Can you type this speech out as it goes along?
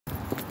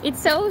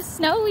It's so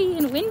snowy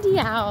and windy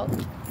out.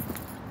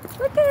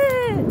 Look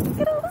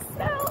at all the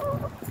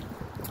snow.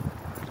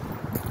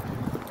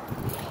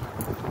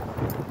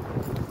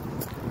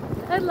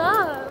 I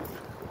love.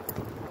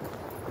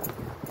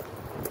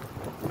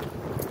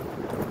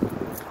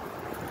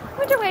 I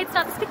wonder why it's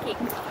not sticking.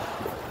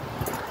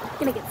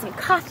 Gonna get some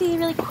coffee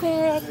really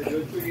quick.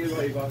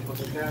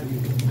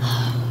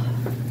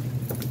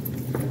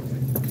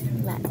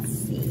 Let's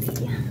see.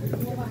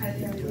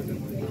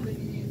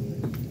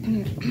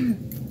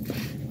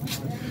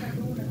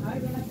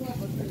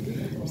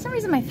 For some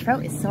reason my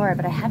throat is sore,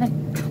 but I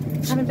haven't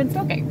been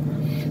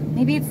smoking.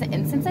 Maybe it's the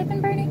incense I've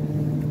been burning.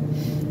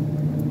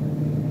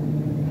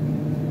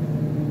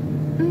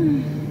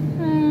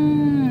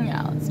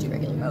 Yeah, let's do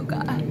regular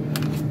mocha.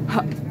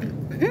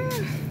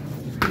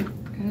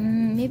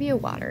 Maybe a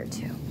water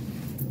too.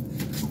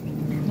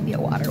 Maybe a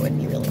water would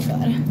be really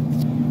good.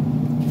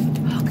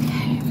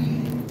 Okay.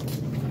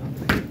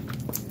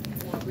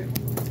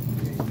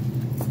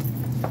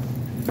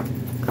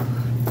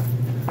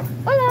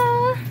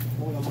 Hola.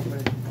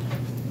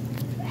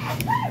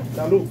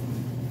 Salud.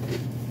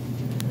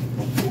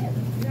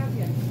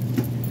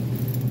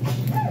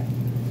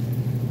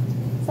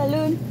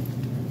 Salud.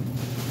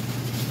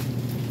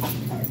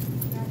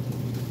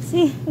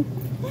 Sí.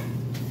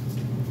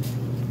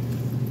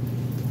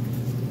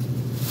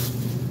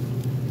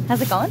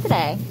 How's it going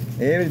today?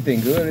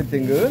 Everything good,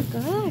 everything good.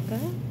 Good,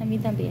 good. A mí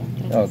también.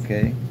 Gracias. Ok.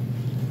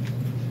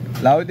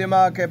 La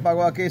última que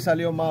pagó aquí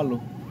salió malo.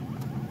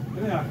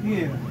 Son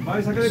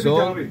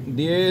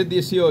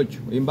 10.18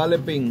 en Vale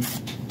Pin.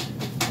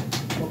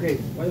 Ok,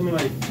 váyame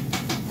ahí.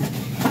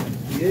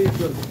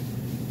 10.18.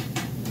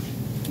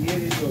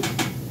 10.18.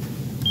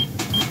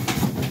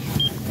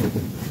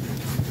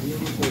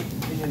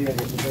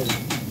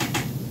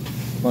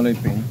 10.18. Vale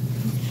Pin.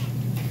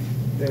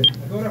 ¿A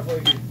qué hora fue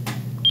aquí?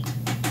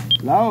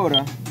 La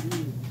hora.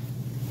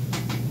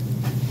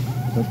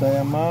 Esto está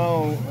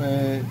llamado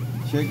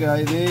cheque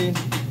ID.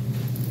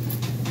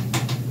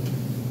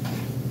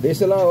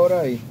 Dice la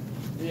hora ahí.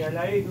 Sí,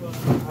 ahí.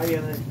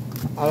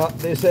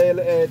 Dice el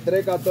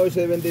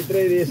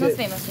 3:14:23, dice Nos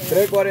vemos,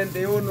 señor.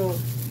 3:41.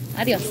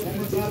 Adiós.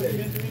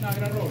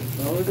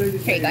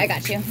 Here you go, I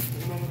got you.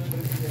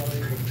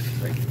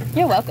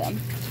 You're welcome.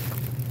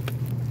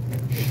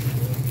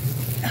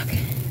 Okay.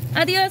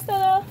 Adios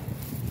todo.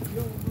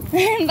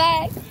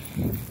 Bye.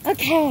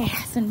 Okay,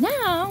 so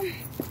now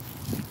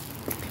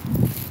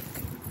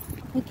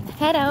we can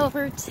head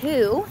over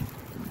to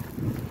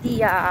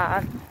the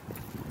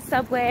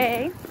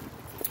Subway.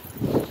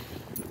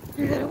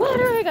 I got a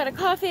water, I got a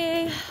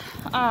coffee.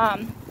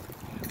 I've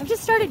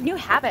just started new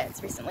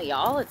habits recently,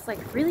 y'all. It's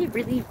like really,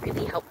 really,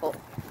 really helpful.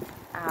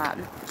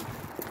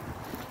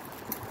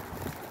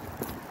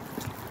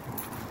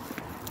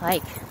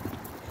 Like,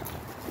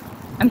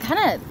 I'm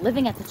kind of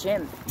living at the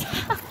gym.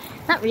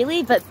 Not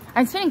really, but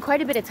I'm spending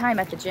quite a bit of time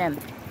at the gym.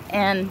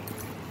 And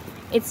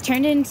it's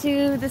turned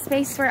into the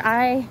space where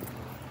I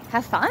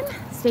have fun,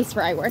 space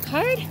where I work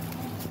hard,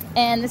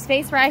 and the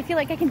space where I feel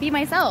like I can be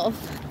myself.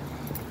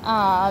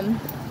 And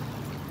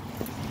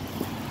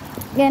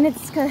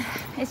it's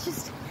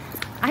just,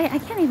 I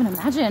can't even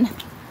imagine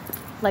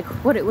like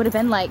what it would have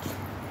been like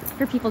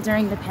for people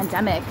during the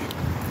pandemic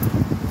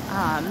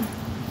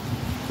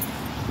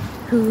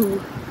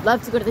who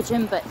loved to go to the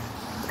gym but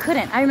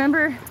couldn't. I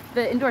remember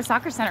the indoor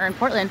soccer center in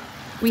Portland,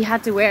 we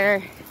had to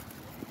wear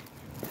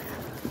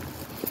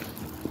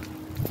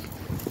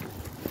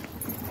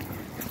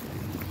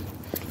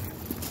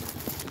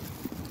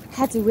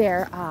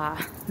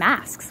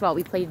masks while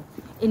we played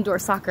indoor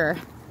soccer.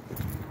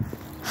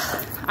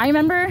 I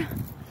remember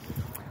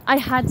I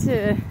had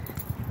to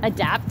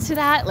adapt to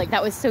that. Like,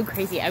 that was so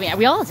crazy. I mean,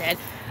 we all did.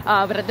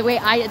 But the way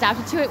I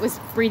adapted to it was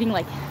breathing,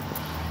 like,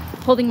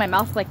 holding my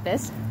mouth like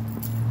this.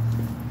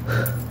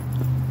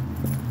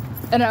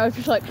 And I was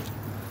just, like,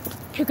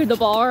 kicking the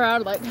ball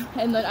around, like,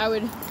 and then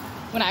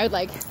when I would,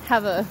 like,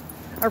 have a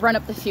run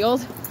up the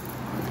field,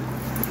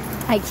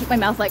 I'd keep my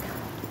mouth, like,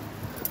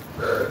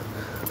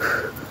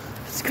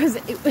 because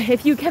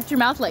if you kept your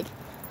mouth, like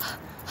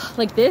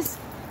this,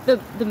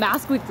 the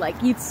mask would,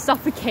 like, you'd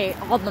suffocate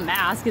on the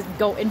mask and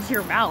go into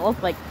your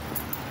mouth. Like,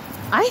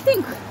 I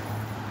think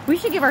we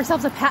should give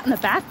ourselves a pat on the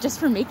back just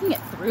for making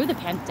it through the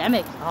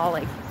pandemic, y'all.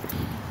 Like,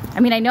 I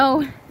mean, I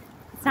know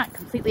it's not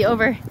completely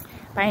over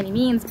by any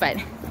means, but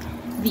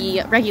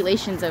the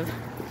regulations of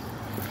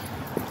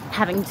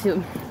having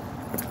to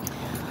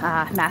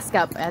mask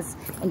up as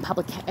in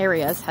public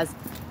areas has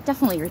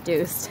definitely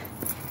reduced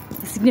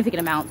a significant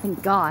amount,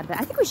 thank God. But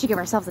I think we should give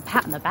ourselves a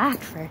pat on the back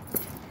for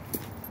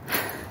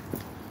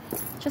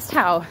just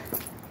how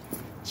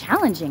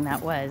challenging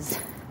that was.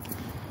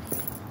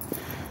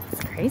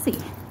 It's crazy.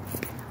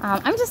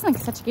 I'm just in,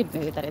 like, such a good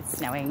mood that it's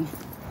snowing,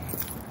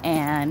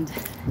 and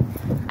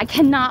I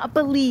cannot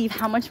believe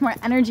how much more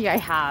energy I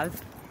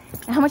have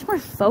and how much more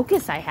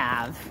focus I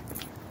have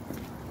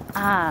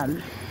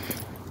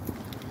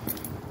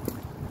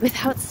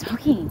without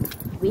smoking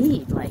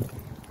weed. Like,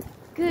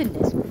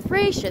 goodness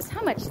gracious,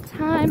 how much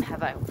time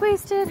have I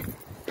wasted?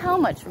 how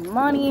much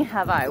money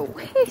have I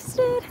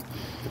wasted?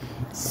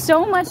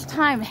 So much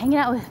time hanging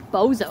out with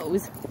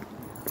bozos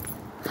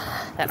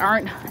that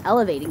aren't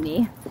elevating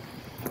me.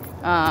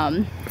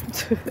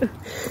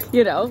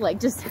 You know, like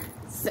just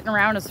sitting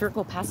around in a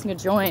circle passing a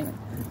joint.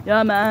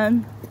 Yeah,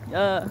 man.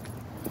 Yeah.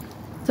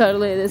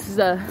 Totally, this is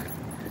a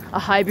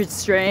hybrid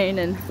strain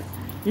and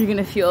you're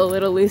gonna feel a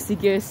little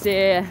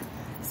loosey-goosey.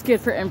 It's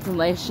good for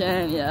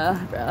inflammation. Yeah,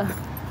 bro.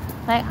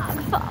 Like,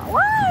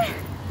 what?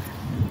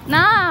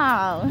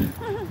 No.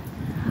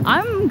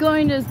 I'm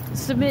going to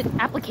submit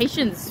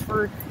applications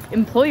for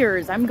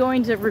employers. I'm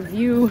going to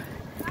review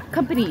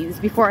companies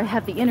before I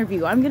have the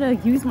interview. I'm gonna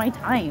use my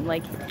time.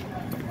 Like,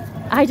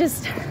 I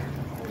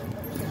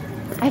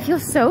feel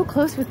so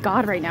close with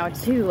God right now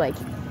too. Like,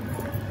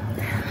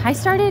 I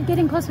started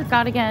getting close with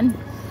God again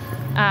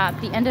at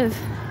the end of,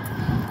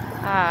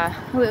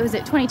 what was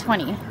it,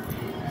 2020?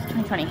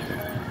 2020.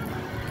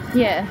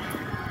 Yeah.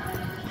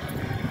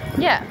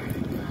 Yeah.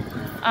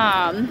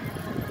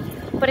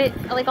 But it,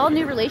 like, all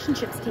new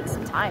relationships take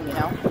some time, you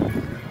know?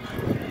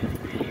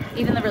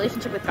 Even the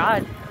relationship with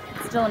God,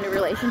 it's still a new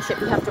relationship.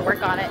 You have to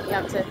work on it. You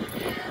have to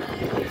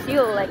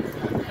feel, like,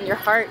 in your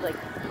heart, like,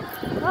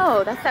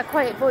 oh, that's that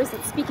quiet voice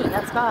that's speaking.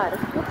 That's God.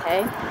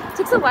 Okay. It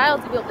takes a while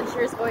to be able to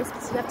hear his voice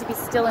because you have to be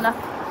still enough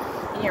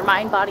in your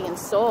mind, body, and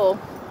soul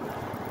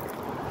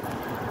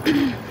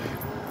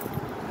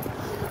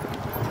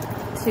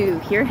to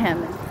hear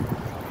him.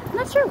 I'm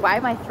not sure why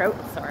my throat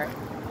is sore.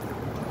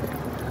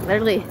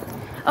 Literally.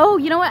 Oh,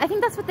 you know what? I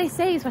think that's what they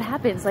say is what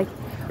happens. Like,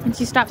 once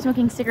you stop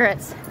smoking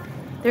cigarettes,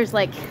 there's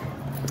like,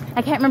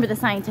 I can't remember the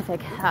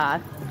scientific,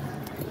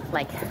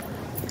 like,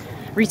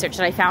 research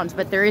that I found,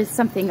 but there is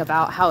something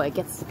about how it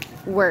gets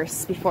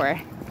worse before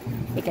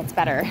it gets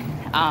better,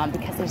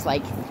 because there's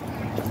like,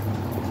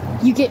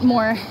 you get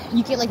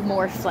like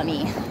more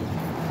phlegmy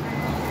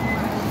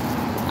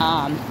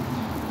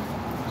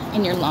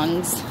in your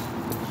lungs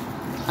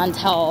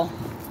until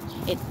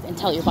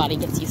your body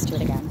gets used to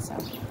it again. So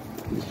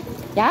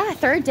yeah,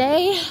 third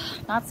day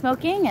not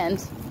smoking, and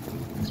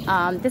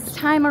this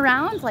time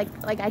around, like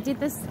I did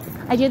this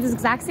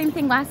exact same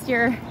thing last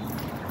year,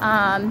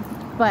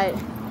 but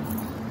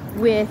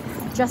with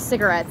just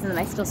cigarettes, and then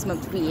I still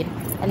smoked weed,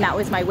 and that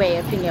was my way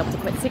of being able to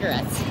quit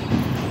cigarettes.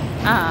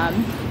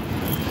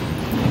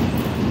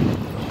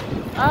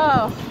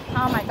 Oh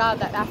my God,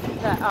 that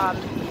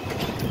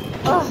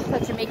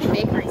Jamaican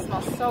bakery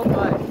smells so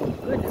good.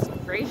 Goodness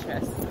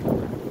gracious.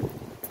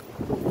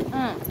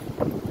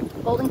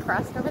 Golden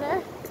Crust over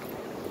there.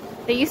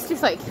 They used to,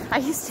 like, I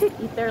used to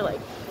eat there like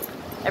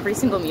every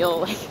single meal.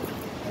 Like,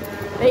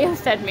 they have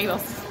fed me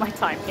most of my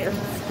time here.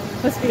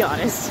 Let's be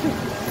honest.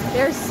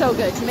 They're so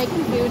good.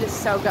 Jamaican food is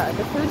so good.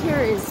 The food here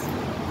is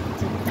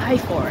to die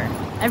for.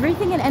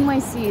 Everything in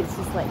NYC is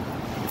just like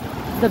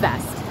the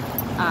best.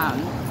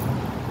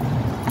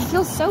 I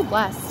feel so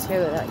blessed too.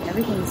 Like,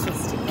 everything's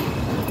just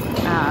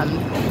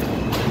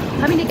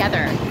coming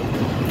together.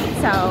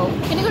 So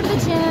I'm gonna go to the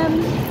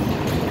gym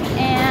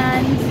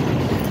and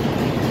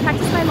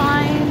practice my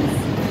lines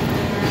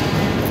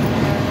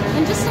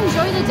and just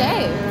enjoy the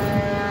day.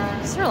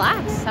 Just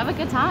relax, have a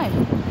good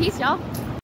time. Peace, y'all.